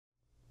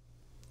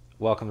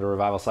Welcome to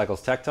Revival Cycles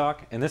Tech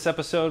Talk. In this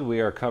episode, we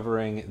are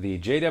covering the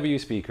JW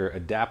Speaker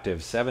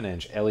Adaptive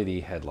 7-inch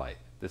LED headlight.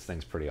 This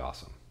thing's pretty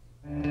awesome.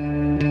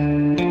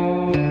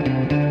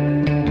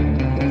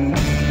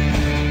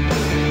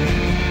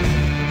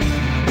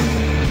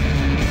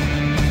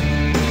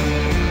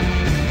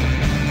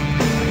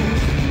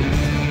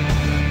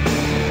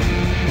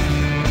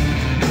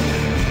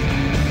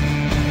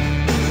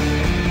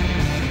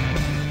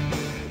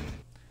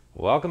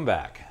 Welcome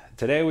back.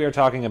 Today we are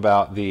talking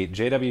about the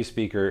JW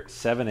Speaker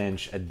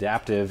 7-inch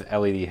adaptive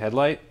LED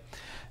headlight,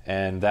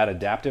 and that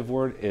adaptive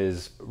word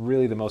is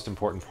really the most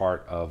important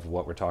part of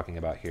what we're talking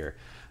about here.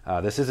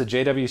 This is a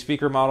JW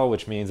Speaker model,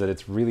 which means that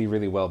it's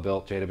really well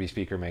built. JW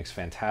Speaker makes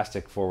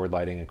fantastic forward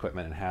lighting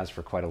equipment and has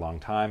for quite a long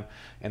time,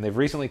 and they've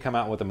recently come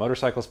out with a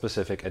motorcycle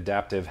specific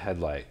adaptive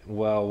headlight.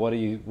 Well, what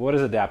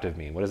does adaptive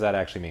mean? What does that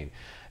actually mean?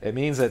 It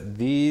means that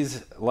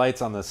these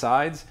lights on the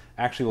sides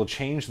actually will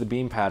change the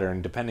beam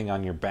pattern depending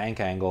on your bank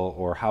angle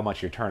or how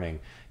much you're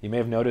turning. You may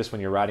have noticed when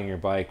you're riding your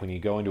bike, when you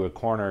go into a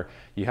corner,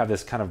 you have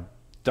this kind of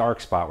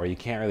dark spot where you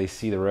can't really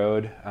see the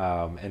road,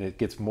 and it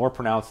gets more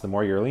pronounced the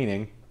more you're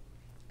leaning.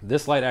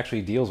 This light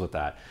actually deals with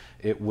that.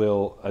 It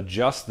will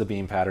adjust the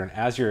beam pattern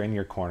as you're in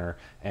your corner,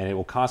 and it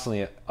will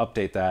constantly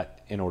update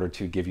that in order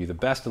to give you the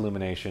best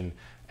illumination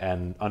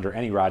and under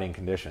any riding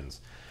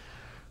conditions.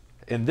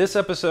 In this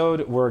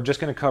episode, we're just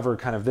going to cover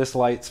kind of this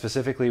light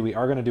specifically. We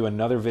are going to do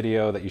another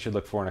video that you should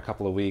look for in a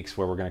couple of weeks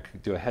where we're going to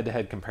do a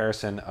head-to-head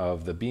comparison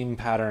of the beam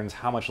patterns,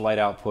 how much light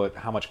output,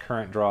 how much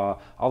current draw,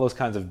 all those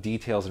kinds of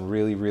details and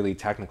really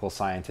technical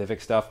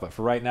scientific stuff. But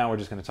for right now, we're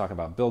just going to talk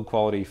about build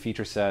quality,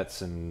 feature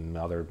sets, and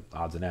other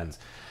odds and ends.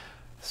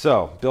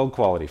 So, build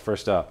quality,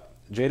 first up.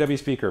 JW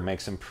Speaker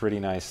makes some pretty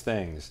nice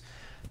things.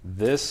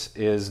 This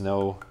is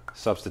no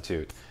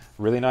substitute.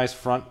 Really nice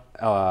front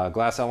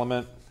glass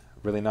element.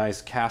 Really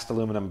nice cast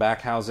aluminum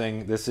back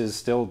housing. This is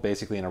still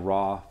basically in a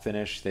raw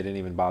finish. They didn't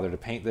even bother to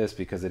paint this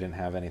because they didn't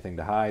have anything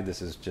to hide.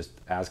 This is just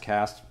as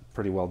cast,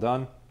 pretty well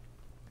done.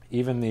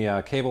 Even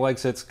the cable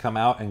exits come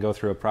out and go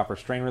through a proper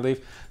strain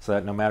relief so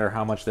that no matter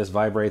how much this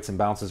vibrates and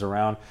bounces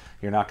around,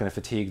 you're not going to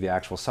fatigue the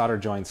actual solder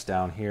joints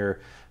down here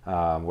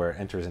where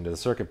it enters into the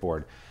circuit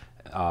board.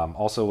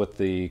 Also with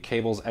the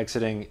cables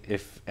exiting,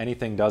 if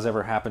anything does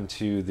ever happen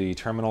to the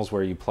terminals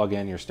where you plug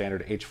in your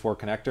standard H4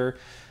 connector,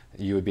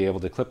 you would be able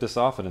to clip this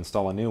off and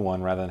install a new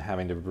one rather than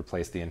having to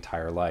replace the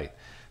entire light.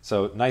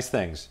 So nice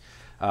things.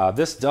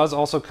 This does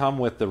also come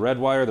with the red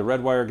wire. The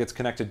red wire gets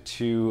connected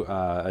to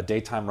a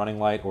daytime running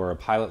light or a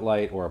pilot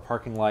light or a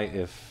parking light,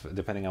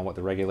 depending on what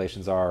the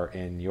regulations are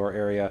in your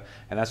area.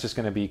 And that's just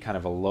going to be kind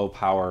of a low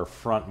power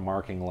front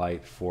marking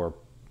light for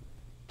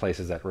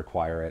places that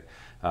require it.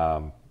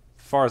 As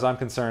far as I'm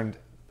concerned,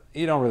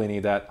 you don't really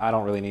need that. I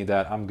don't really need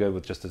that. I'm good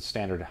with just a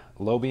standard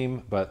low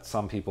beam, but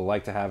some people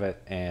like to have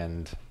it,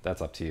 and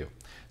that's up to you.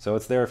 So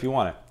it's there if you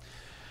want it.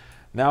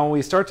 Now when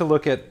we start to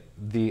look at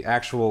the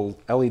actual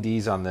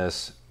LEDs on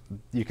this,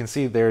 you can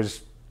see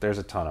there's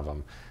a ton of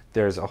them.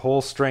 There's a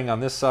whole string on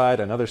this side,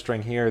 another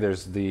string here.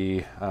 There's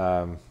the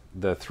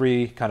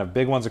three kind of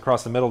big ones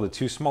across the middle, the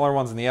two smaller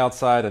ones on the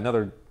outside,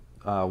 another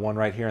one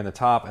right here in the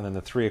top, and then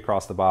the three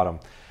across the bottom.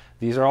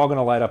 These are all going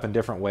to light up in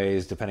different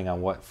ways depending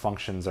on what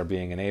functions are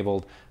being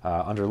enabled.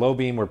 Under low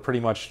beam, we're pretty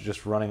much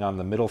just running on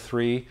the middle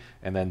three,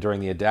 and then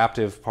during the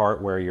adaptive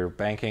part where you're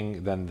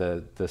banking, then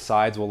the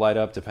sides will light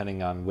up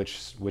depending on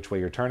which way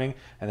you're turning.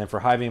 And then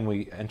for high beam,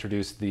 we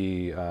introduced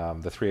the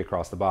three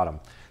across the bottom.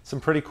 Some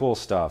pretty cool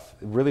stuff,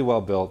 really well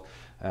built.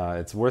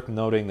 It's worth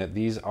noting that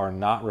these are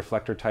not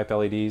reflector type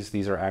LEDs.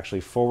 These are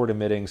actually forward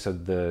emitting,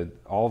 so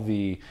all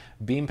the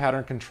beam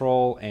pattern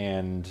control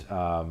and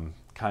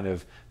kind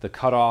of the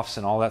cutoffs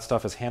and all that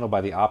stuff is handled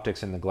by the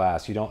optics in the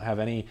glass. You don't have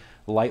any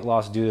light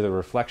loss due to the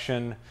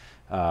reflection,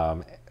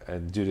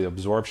 due to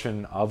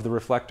absorption of the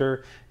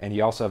reflector, and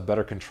you also have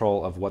better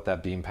control of what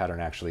that beam pattern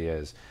actually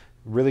is.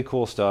 Really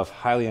cool stuff,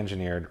 highly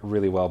engineered,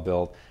 really well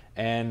built,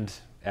 and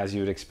as you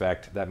would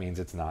expect, that means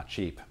it's not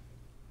cheap.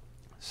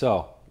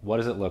 So, what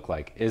does it look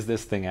like? Is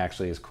this thing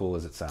actually as cool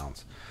as it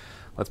sounds?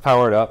 Let's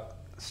power it up,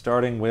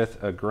 starting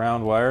with a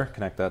ground wire,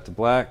 connect that to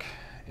black,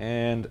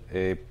 and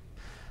a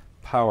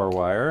power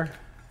wire,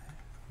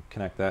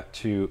 connect that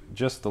to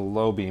just the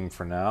low beam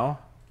for now.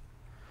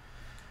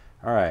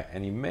 All right,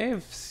 and you may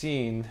have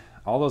seen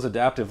all those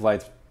adaptive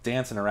lights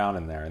dancing around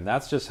in there, and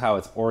that's just how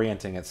it's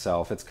orienting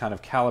itself. It's kind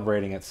of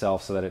calibrating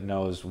itself so that it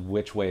knows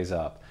which way's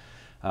up.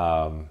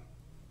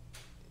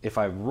 If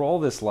I roll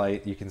this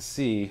light, you can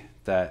see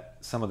that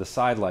some of the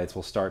side lights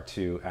will start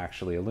to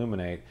actually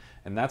illuminate,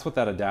 and that's what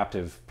that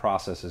adaptive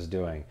process is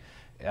doing.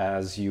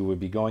 As you would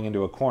be going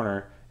into a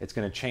corner, it's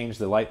going to change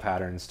the light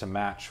patterns to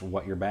match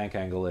what your bank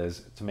angle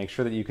is to make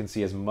sure that you can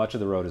see as much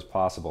of the road as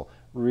possible.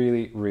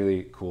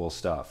 Really cool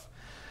stuff.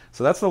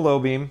 So that's the low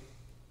beam.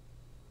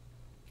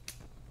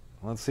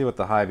 Let's see what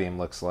the high beam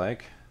looks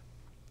like.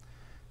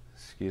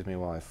 Excuse me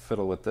while I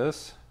fiddle with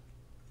this.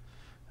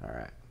 All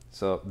right,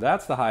 so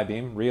that's the high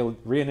beam,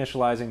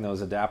 reinitializing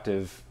those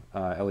adaptive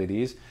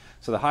LEDs.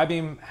 So the high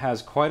beam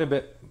has quite a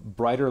bit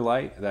brighter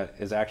light that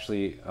is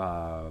actually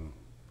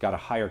got a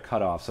higher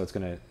cutoff, so it's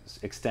going to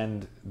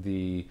extend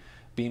the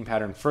beam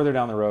pattern further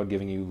down the road,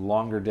 giving you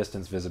longer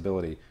distance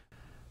visibility.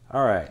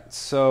 All right,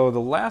 so the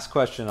last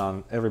question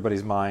on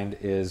everybody's mind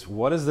is,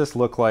 what does this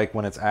look like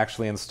when it's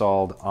actually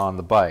installed on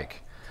the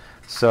bike?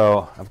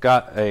 So I've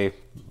got a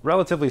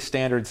relatively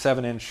standard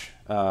 7-inch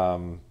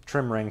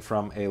trim ring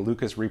from a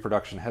Lucas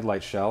reproduction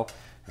headlight shell,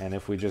 and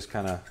if we just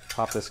kind of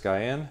pop this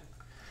guy in,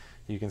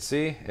 you can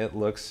see it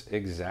looks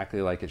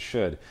exactly like it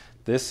should.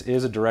 This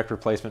is a direct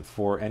replacement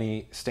for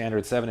any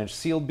standard 7-inch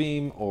sealed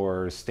beam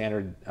or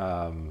standard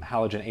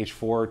halogen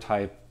H4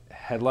 type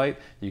headlight.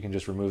 You can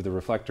just remove the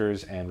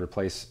reflectors and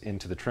replace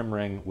into the trim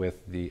ring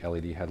with the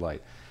LED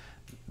headlight.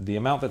 The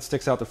amount that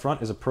sticks out the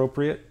front is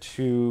appropriate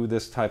to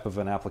this type of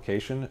an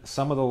application.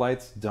 Some of the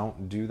lights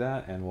don't do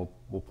that, and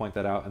we'll point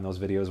that out in those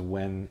videos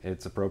when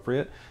it's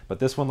appropriate. But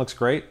this one looks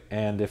great,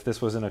 and if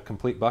this was in a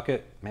complete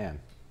bucket, man,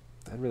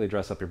 that'd really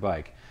dress up your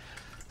bike.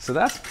 So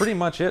that's pretty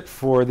much it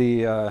for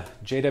the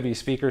JW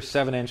Speaker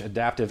 7-inch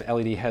adaptive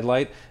LED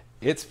headlight.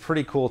 It's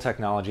pretty cool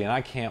technology, and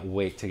I can't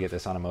wait to get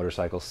this on a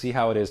motorcycle, see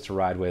how it is to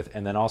ride with,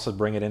 and then also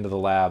bring it into the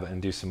lab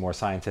and do some more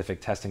scientific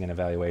testing and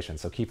evaluation.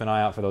 So keep an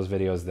eye out for those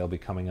videos. They'll be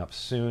coming up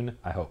soon,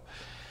 I hope.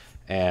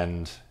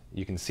 And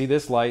you can see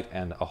this light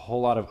and a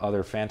whole lot of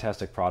other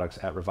fantastic products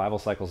at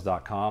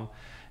revivalcycles.com.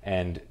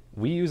 And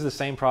we use the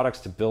same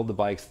products to build the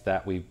bikes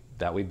that we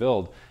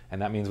build,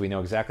 and that means we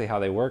know exactly how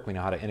they work. We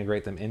know how to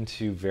integrate them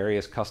into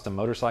various custom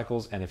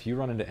motorcycles, and if you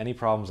run into any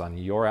problems on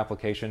your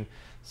application,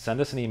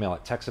 send us an email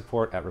at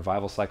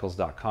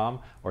techsupport@revivalcycles.com,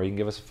 or you can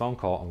give us a phone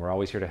call, and we're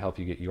always here to help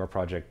you get your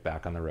project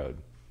back on the road.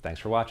 Thanks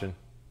for watching.